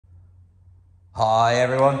Hi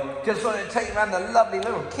everyone, just wanted to take you around the lovely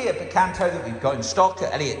little Kia Picanto that we've got in stock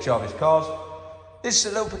at Elliott Jarvis Cars. This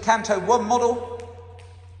is a little Picanto 1 model,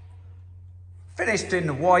 finished in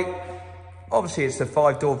the white. Obviously it's the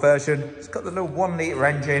 5-door version. It's got the little 1 litre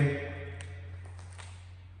engine.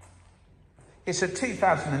 It's a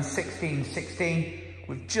 2016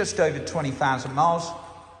 with just over 20,000 miles.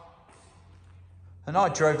 And I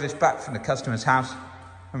drove this back from the customer's house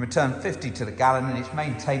and returned 50 to the gallon, and it's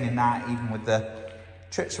maintaining that even with the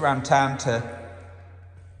trips around town to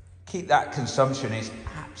keep that consumption is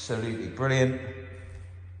absolutely brilliant.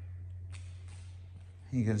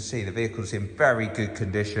 You can see the vehicle's in very good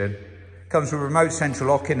condition. Comes with remote central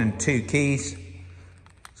locking and 2 keys.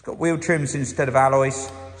 It's got wheel trims instead of alloys,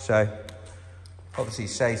 so obviously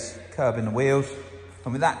saves curbing the wheels.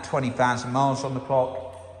 And with that 20,000 miles on the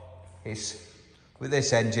clock, with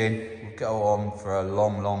this engine, will go on for a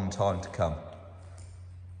long, long time to come.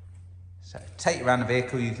 So take you around the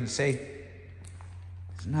vehicle, you can see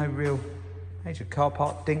there's no real major car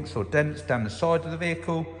park dinks or dents down the side of the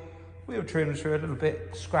vehicle. Wheel trims are a little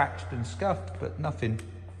bit scratched and scuffed, but nothing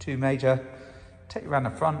too major. Take you around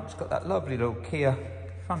the front, it's got that lovely little Kia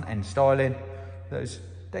front end styling, those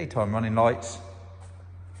daytime running lights.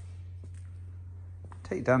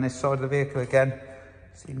 Take you down this side of the vehicle again,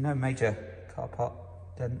 see no major car park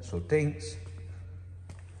dents or dinks.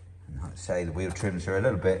 And like I say, the wheel trims are a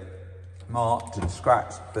little bit marked and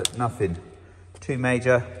scratched, but nothing too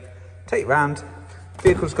major. Take it round.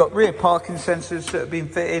 Vehicle's got rear parking sensors that have been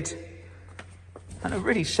fitted, and a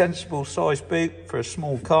really sensible sized boot for a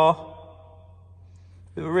small car,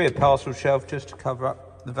 with a rear parcel shelf just to cover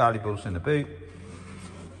up the valuables in the boot.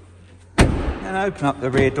 And open up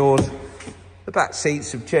the rear doors. The back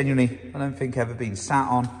seats have genuinely, I don't think, ever been sat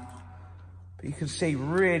on. But you can see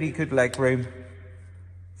really good leg room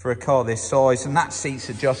for a car this size, and that seat's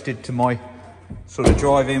adjusted to my sort of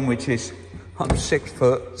driving, which is, I'm 6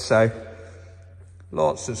 foot, so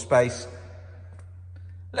lots of space.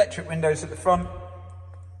 Electric windows at the front,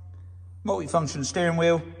 multi-function steering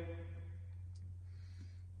wheel,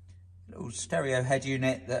 little stereo head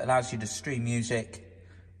unit that allows you to stream music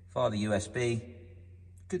via the USB,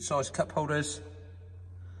 good sized cup holders.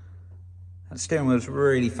 That steering wheel is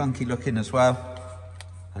really funky looking as well,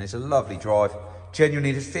 and it's a lovely drive.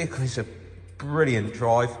 Genuinely, this vehicle is a brilliant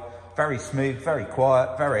drive, very smooth, very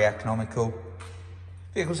quiet, very economical.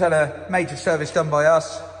 Vehicle's had a major service done by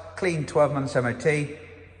us, clean 12 months MOT.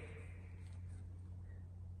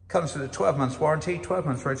 Comes with a 12 months warranty, 12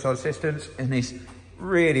 months roadside assistance, and is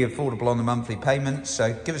really affordable on the monthly payments.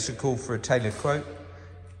 So give us a call for a tailored quote.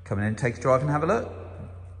 Come in and take a drive and have a look.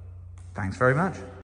 Thanks very much.